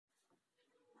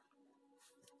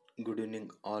Good evening,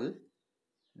 all.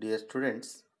 Dear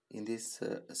students, in this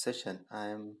session, I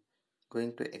am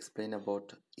going to explain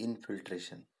about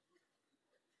infiltration.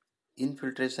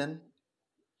 Infiltration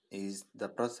is the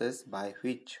process by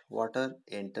which water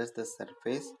enters the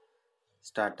surface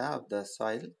strata of the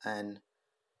soil and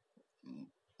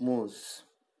moves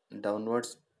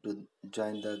downwards to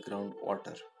join the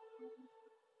groundwater.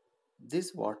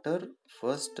 This water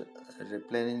first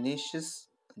replenishes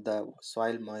the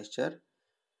soil moisture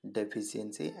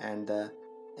deficiency and the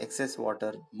excess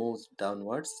water moves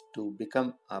downwards to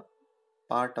become a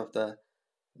part of the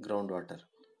groundwater.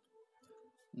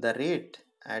 The rate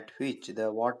at which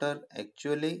the water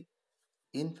actually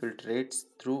infiltrates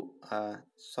through a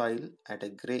soil at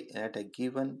a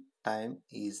given time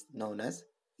is known as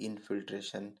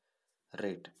infiltration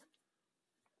rate.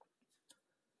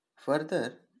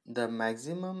 Further, the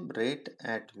maximum rate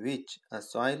at which a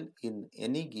soil in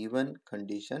any given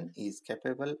condition is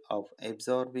capable of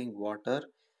absorbing water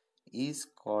is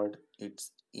called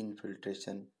its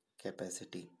infiltration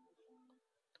capacity.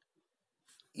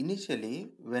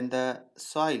 Initially, when the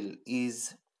soil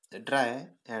is dry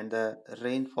and the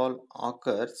rainfall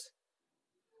occurs,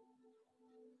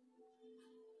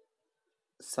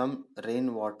 some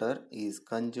rainwater is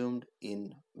consumed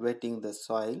in wetting the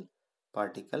soil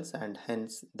particles and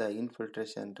hence the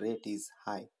infiltration rate is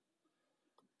high.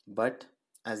 But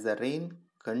as the rain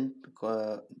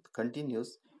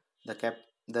continues,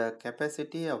 the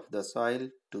capacity of the soil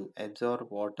to absorb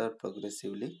water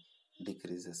progressively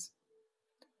decreases.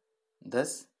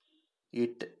 Thus,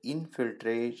 its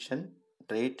infiltration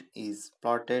rate is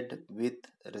plotted with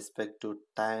respect to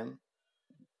time,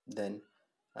 then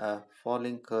a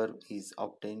falling curve is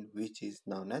obtained which is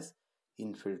known as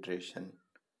infiltration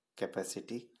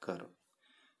capacity curve.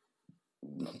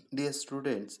 Dear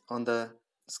students, on the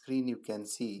screen you can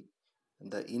see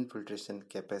the infiltration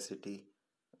capacity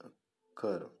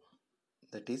curve,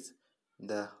 that is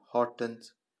the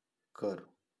Horton's curve.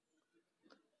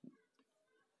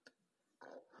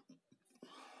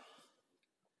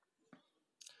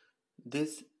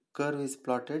 This curve is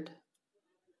plotted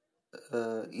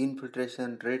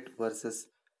infiltration rate versus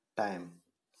time,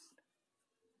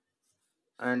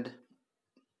 and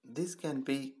this can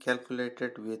be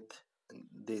calculated with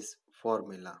this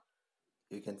formula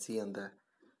you can see on the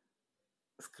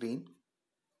screen.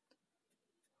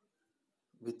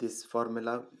 With this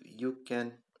formula we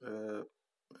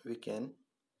can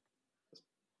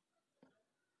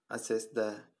assess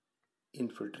the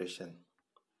infiltration.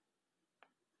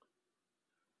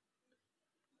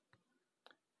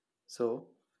 So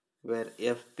where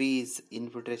Fp is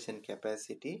infiltration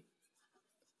capacity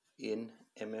in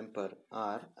mm per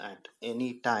hour at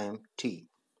any time t,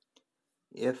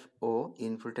 Fo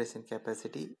infiltration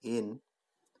capacity in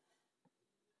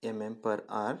mm per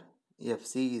hour,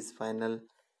 Fc is final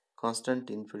constant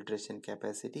infiltration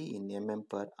capacity in mm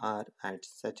per hour at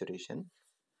saturation,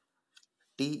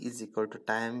 T is equal to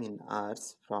time in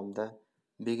hours from the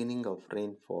beginning of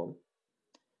rainfall,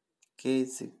 K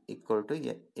is equal to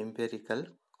a empirical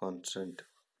constant.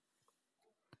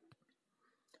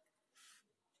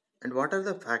 And what are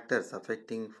the factors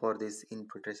affecting for this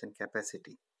infiltration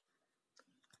capacity?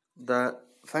 The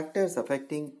factors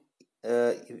affecting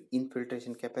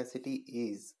infiltration capacity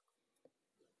is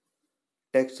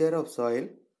texture of soil,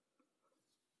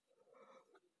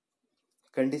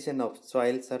 condition of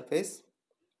soil surface,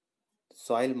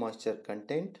 soil moisture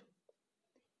content,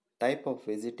 type of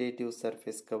vegetative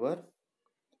surface cover,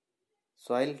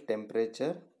 soil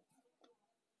temperature,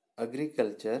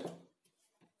 agriculture,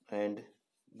 and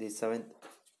the seventh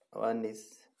one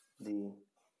is the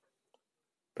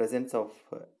presence of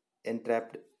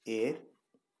entrapped air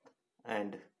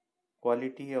and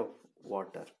quality of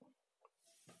water.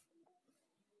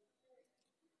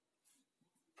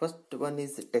 First one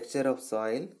is texture of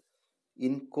soil.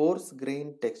 In coarse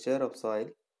grain texture of soil,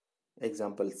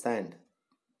 example sand,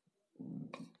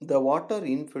 the water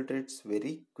infiltrates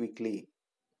very quickly.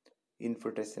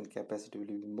 Infiltration capacity will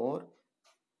be more.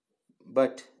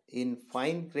 But in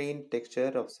fine grain texture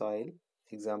of soil,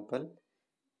 example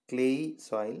clayey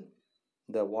soil,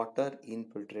 the water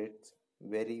infiltrates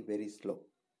very slow.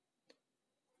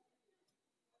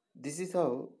 This is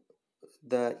how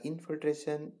the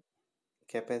infiltration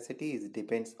capacity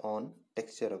depends on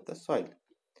texture of the soil.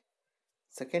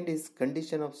 Second is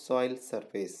condition of soil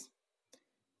surface.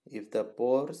 If the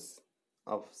pores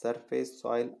of surface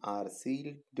soil are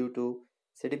sealed due to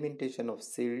sedimentation of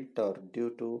silt or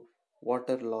due to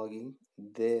waterlogging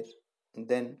there,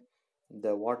 then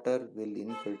the water will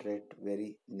infiltrate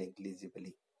very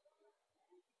negligibly.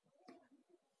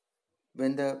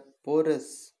 When the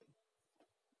porous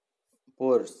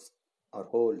pores or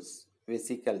holes,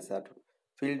 vesicles are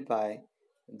filled by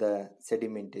the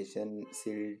sedimentation,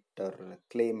 silt or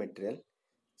clay material.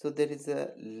 So there is a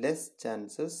less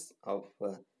chances of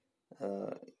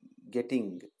uh,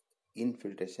 getting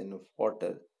infiltration of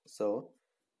water. So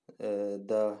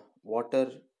the water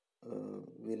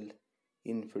will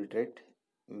infiltrate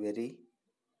very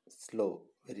slow,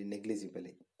 very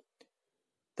negligibly.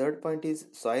 Third point is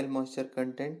soil moisture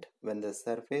content. When the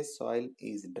surface soil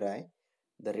is dry,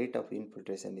 the rate of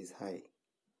infiltration is high.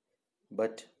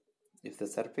 But if the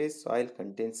surface soil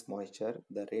contains moisture,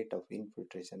 the rate of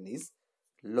infiltration is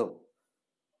low.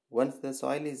 Once the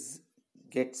soil is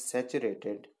gets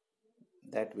saturated,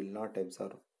 that will not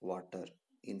absorb water.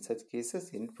 In such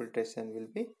cases, infiltration will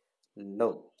be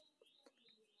low.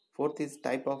 Fourth is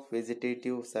type of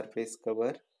vegetative surface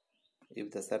cover.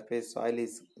 If the surface soil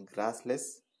is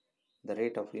grassless, the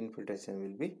rate of infiltration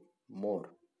will be more.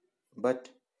 But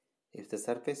if the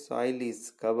surface soil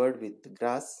is covered with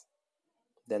grass,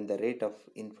 then the rate of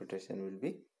infiltration will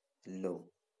be low.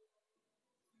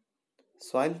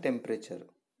 Soil temperature.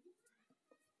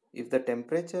 If the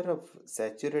temperature of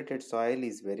saturated soil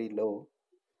is very low,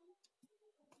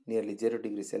 nearly 0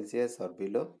 degrees Celsius or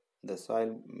below, the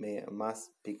soil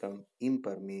mass become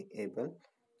impermeable,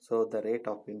 so the rate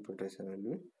of infiltration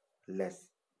will be less.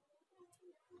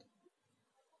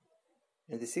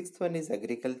 And the sixth one is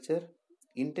agriculture.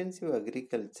 Intensive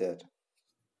agriculture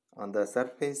on the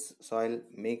surface soil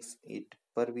makes it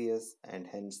pervious and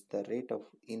hence the rate of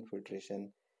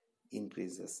infiltration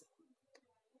increases.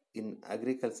 In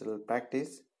agricultural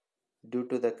practice, due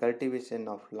to the cultivation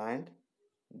of land,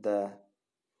 the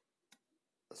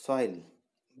soil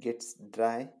gets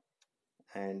dry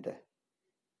and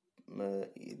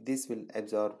this will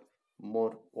absorb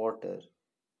more water,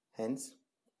 hence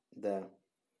the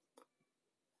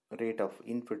rate of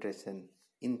infiltration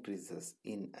increases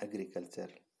in agriculture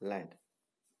land.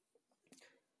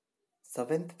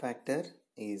 Seventh factor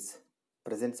is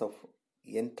presence of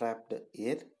entrapped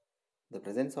air. The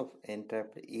presence of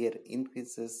entrapped air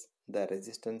increases the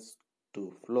resistance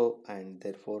to flow and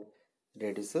therefore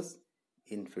reduces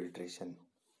infiltration.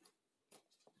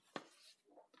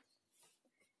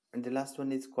 And the last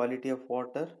one is quality of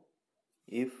water.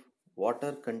 If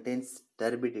water contains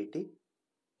turbidity,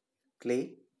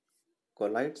 clay,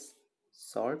 colloids,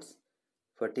 salts,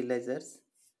 fertilizers,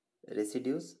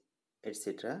 residues,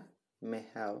 etc., may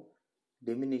have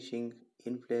diminishing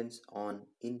influence on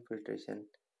infiltration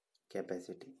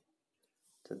capacity.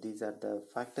 So these are the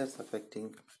factors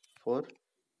affecting for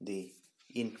the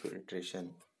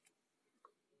infiltration.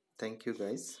 Thank you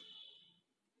guys.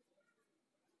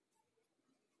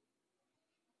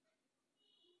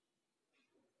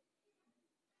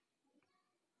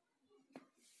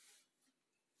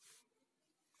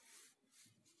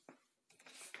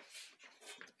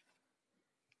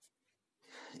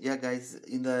 Yeah guys,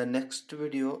 in the next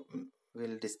video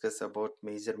we'll discuss about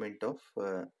measurement of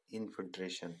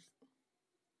infiltration.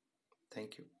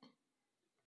 Thank you.